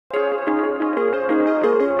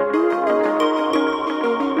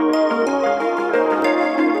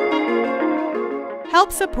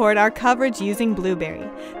Help support our coverage using Blueberry,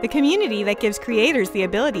 the community that gives creators the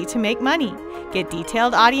ability to make money, get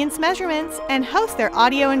detailed audience measurements, and host their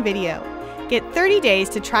audio and video. Get 30 days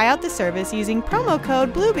to try out the service using promo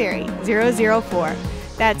code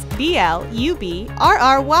Blueberry004. That's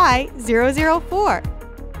BLUBRRY004.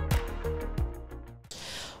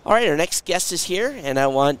 All right, our next guest is here, and I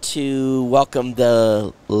want to welcome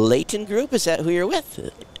the Leyton Group. Is that who you're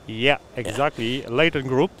with? Yeah, exactly. Leyton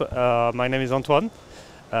Group. My name is Antoine.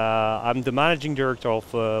 I'm the managing director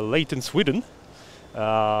of Leyton, Sweden.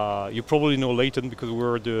 You probably know Leyton because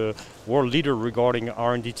we're the world leader regarding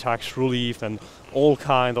R&D tax relief and all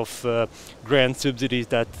kind of grant subsidies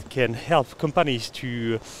that can help companies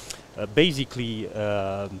to basically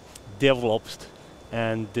develop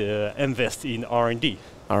and invest in R&D.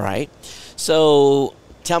 All right. So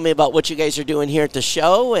tell me about what you guys are doing here at the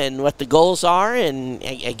show and what the goals are, and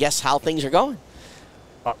I guess how things are going.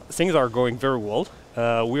 Things are going very well.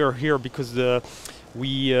 We are here because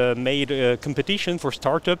we made a competition for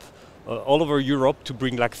startup all over Europe to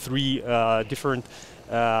bring like 3 different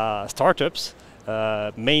startups,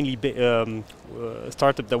 mainly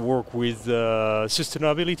startups that work with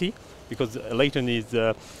sustainability, because Leyton is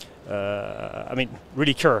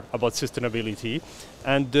really care about sustainability.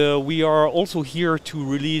 And we are also here to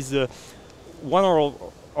release one of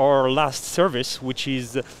our last service, which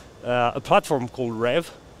is a platform called REV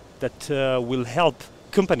that will help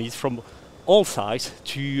companies from all sides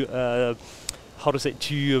to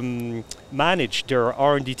manage their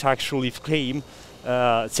R&D tax relief claim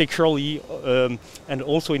securely and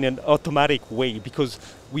also in an automatic way, because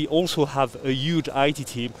we also have a huge IT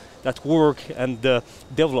team that work and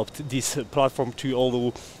developed this platform to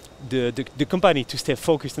allow the company to stay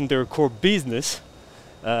focused on their core business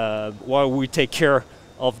while we take care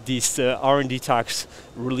of this R&D tax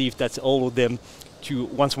relief that's allow them to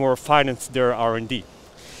once more finance their R&D.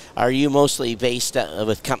 Are you mostly based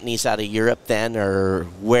with companies out of Europe then, or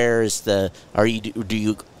do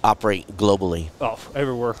you operate globally? Oh,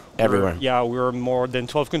 everywhere. Everywhere. We're more than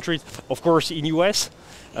 12 countries. Of course, in US,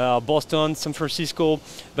 Boston, San Francisco,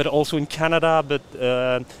 but also in Canada. But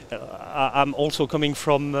I'm also coming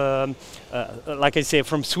from, like I say,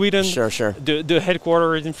 from Sweden. Sure. The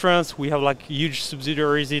headquarters is in France. We have like huge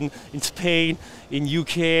subsidiaries in Spain, in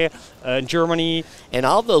UK, Germany. And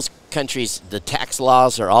all those countries, the tax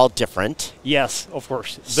laws are all different. Yes, of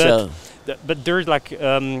course. But there's like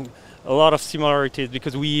a lot of similarities,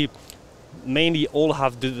 because we mainly all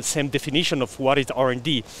have the same definition of what is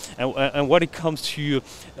R&D, and when it comes to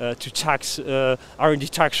tax R&D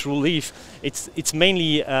tax relief, it's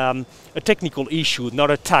mainly a technical issue, not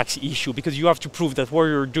a tax issue, because you have to prove that what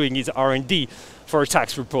you're doing is R&D for a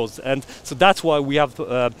tax purpose. And so that's why we have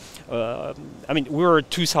we're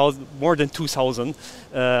more than 2,000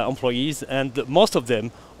 employees, and most of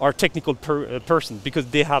them are technical persons, because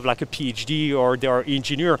they have like a PhD or they are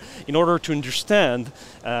engineer, in order to understand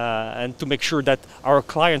and to make sure that our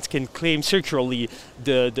clients can claim securely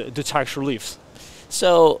the tax reliefs.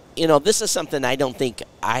 So, this is something I don't think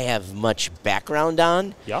I have much background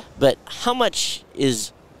on. Yeah. But how much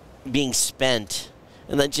is being spent,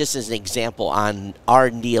 and that just as an example, on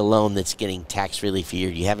R&D alone that's getting tax relief here?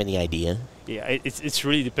 Do you have any idea? Yeah, it's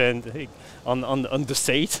really depending on the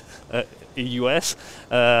state. In US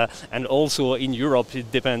and also in Europe, it's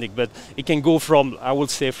depending, but it can go from, I would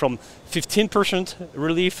say, from 15%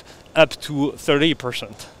 relief up to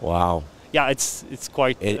 30%. Wow. Yeah, it's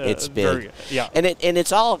quite it's big. Yeah. And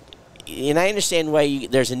it's all, and I understand why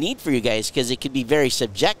there's a need for you guys, because it could be very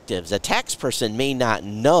subjective. A tax person may not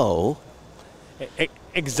know.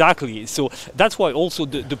 Exactly. So that's why also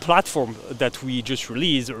the platform that we just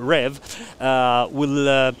released, REV,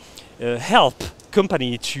 will help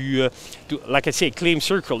company to like I say, claim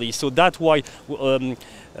securely. So that's why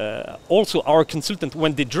also our consultant,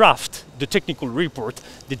 when they draft the technical report,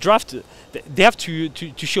 they have to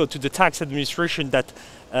show to the tax administration that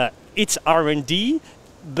it's R&D,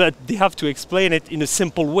 but they have to explain it in a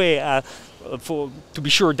simple way to be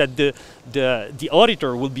sure that the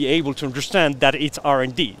auditor will be able to understand that it's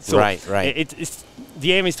R&D. So right.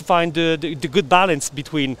 The aim is to find the good balance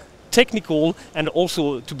between technical and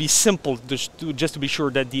also to be simple, just to be sure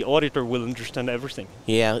that the auditor will understand everything.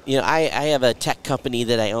 Yeah, I have a tech company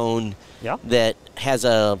that I own. Yeah. That has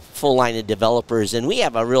a full line of developers, and we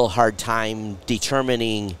have a real hard time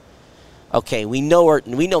determining, okay, we know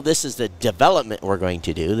this is the development we're going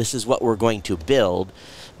to do, this is what we're going to build,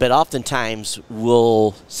 but oftentimes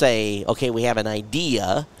we'll say, okay, we have an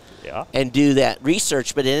idea, yeah, and do that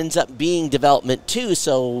research, but it ends up being development too.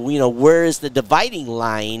 So, where is the dividing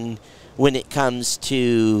line when it comes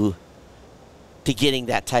to to getting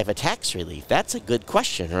that type of tax relief? That's a good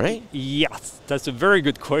question, right? Yes, that's a very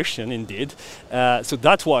good question indeed. So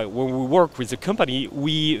that's why when we work with a company,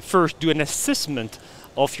 we first do an assessment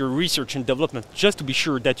of your research and development, just to be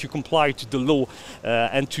sure that you comply to the law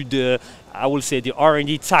and to the, I will say, the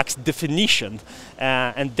R&D tax definition.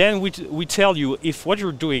 And then we tell you if what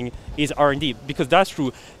you're doing is R&D, because that's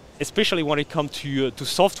true, especially when it comes to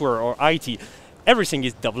software or IT. Everything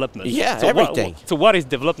is development. Yeah, so everything. So what is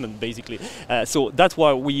development, basically? So that's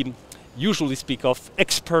why we usually speak of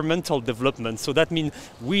experimental development. So that means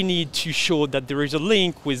we need to show that there is a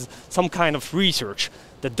link with some kind of research.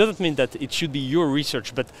 That doesn't mean that it should be your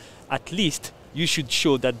research, but at least you should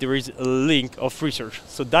show that there is a link of research.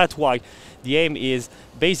 So that's why the aim is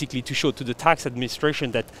basically to show to the tax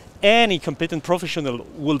administration that any competent professional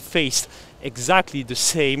will face exactly the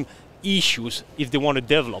same issues if they want to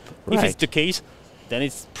develop. Right. If it's the case, then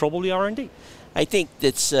it's probably R&D. I think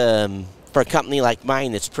that's, for a company like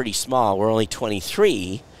mine that's pretty small, we're only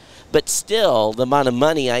 23, but still the amount of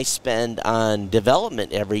money I spend on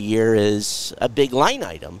development every year is a big line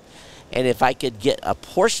item. And if I could get a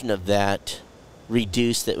portion of that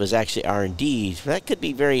reduced that was actually R&D, that could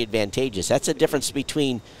be very advantageous. That's a difference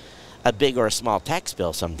between a big or a small tax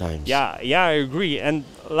bill sometimes. Yeah, I agree. And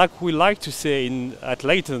like we like to say at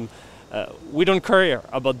Leyton, we don't care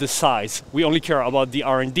about the size. We only care about the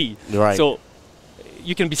R&D. Right. So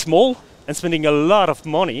you can be small and spending a lot of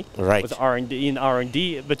money right. with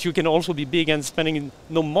R&D, but you can also be big and spending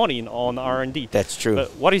no money on R&D. That's true.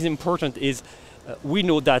 But what is important is we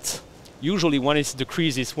know that usually when it's the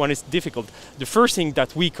crisis, when it's difficult, the first thing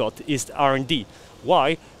that we cut is R&D.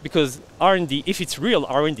 Why? Because R&D, if it's real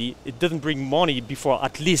R&D, it doesn't bring money before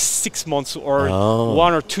at least 6 months or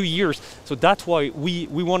 1 or 2 years. So that's why we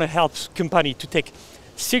want to help company to take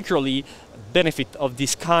securely benefit of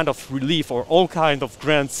this kind of relief or all kind of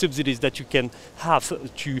grant subsidies that you can have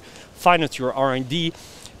to finance your R&D,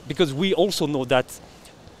 because we also know that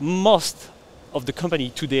most of the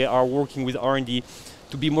company today are working with R&D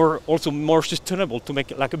to be more sustainable, to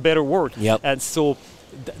make like a better world. Yep. And so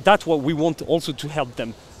that's what we want also to help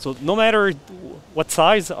them. So no matter what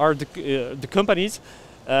size are the companies,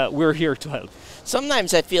 we're here to help.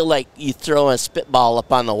 Sometimes I feel like you throw a spitball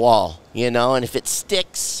up on the wall, you know, and if it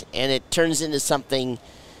sticks and it turns into something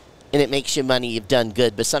and it makes you money, you've done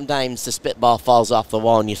good. But sometimes the spitball falls off the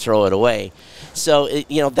wall and you throw it away. So,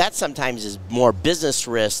 you know, that sometimes is more business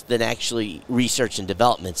risk than actually research and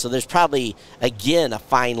development. So there's probably, again, a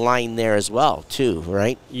fine line there as well, too,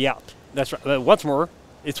 right? Yeah, that's right. What's more,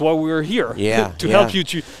 it's why we're here. Yeah, to help you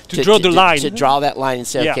to draw the line. To draw that line and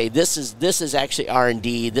say, yeah. okay, this is actually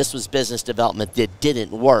R&D, this was business development that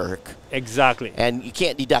didn't work. Exactly. And you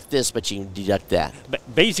can't deduct this, but you can deduct that. But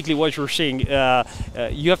basically what you're saying,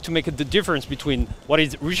 you have to make the difference between what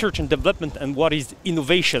is research and development and what is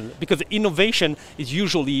innovation. Because innovation is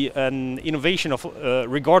usually an innovation of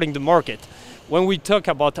regarding the market. When we talk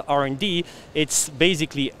about R&D, it's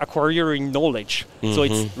basically acquiring knowledge. Mm-hmm. So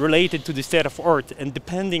it's related to the state of art, and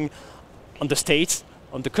depending on the states,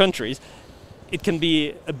 on the countries, it can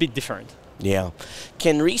be a bit different. Yeah.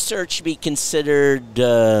 Can research be considered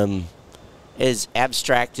as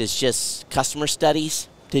abstract as just customer studies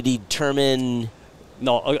to determine?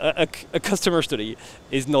 No, a customer study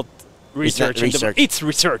is not research. It's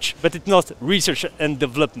research, but it's not research and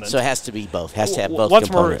development. So it has to be both. Has to have both What's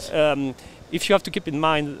components. More, if you have to keep in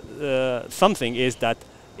mind something is that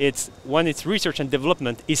when it's research and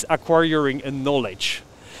development, is acquiring a knowledge.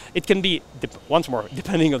 It can be, once more,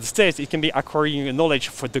 depending on the states, it can be acquiring a knowledge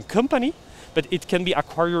for the company, but it can be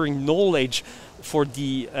acquiring knowledge for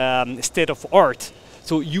the state of art.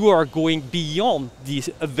 So you are going beyond the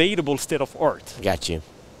available state of art. Got you.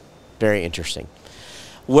 Very interesting.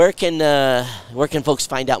 Where can folks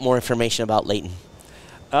find out more information about Leyton?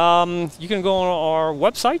 You can go on our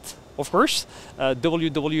website, of course,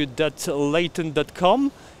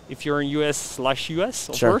 www.leyton.com if you're in US/US,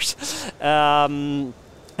 of course. And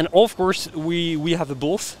of course, we have a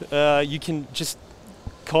booth. You can just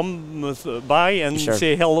come by and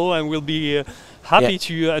say hello, and we'll be happy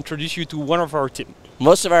to introduce you to one of our team.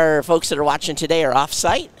 Most of our folks that are watching today are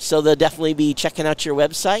off-site, so they'll definitely be checking out your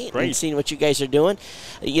website and seeing what you guys are doing.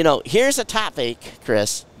 You know, here's a topic,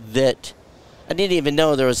 Chris, that I didn't even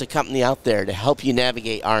know there was a company out there to help you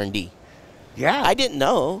navigate R&D. Yeah. I didn't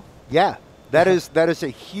know. Yeah. That is a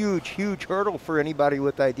huge, huge hurdle for anybody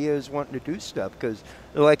with ideas wanting to do stuff, because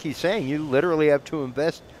like he's saying, you literally have to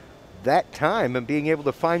invest that time and being able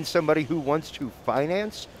to find somebody who wants to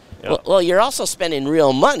finance. Well, you're also spending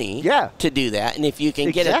real money to do that, and if you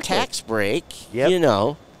can get a tax break, you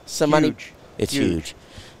know, some money, it's huge.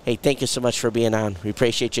 Hey, thank you so much for being on. We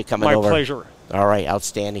appreciate you coming over. My pleasure. All right,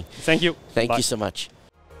 outstanding. Thank you. Thank Bye. you so much.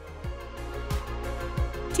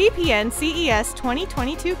 TPN CES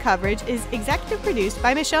 2022 coverage is executive produced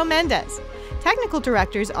by Michelle Mendez. Technical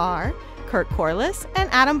directors are Kurt Corliss and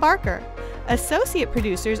Adam Barker. Associate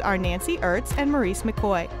producers are Nancy Ertz and Maurice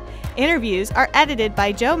McCoy. Interviews are edited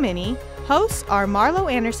by Joe Minnie. Hosts are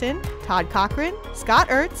Marlo Anderson, Todd Cochran, Scott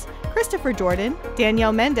Ertz, Christopher Jordan,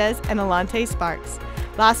 Danielle Mendez, and Alante Sparks.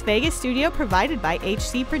 Las Vegas studio provided by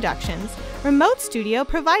HC Productions. Remote studio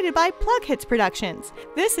provided by PLUGHITZ Productions.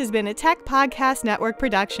 This has been a Tech Podcast Network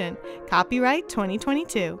production. Copyright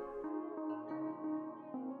 2022.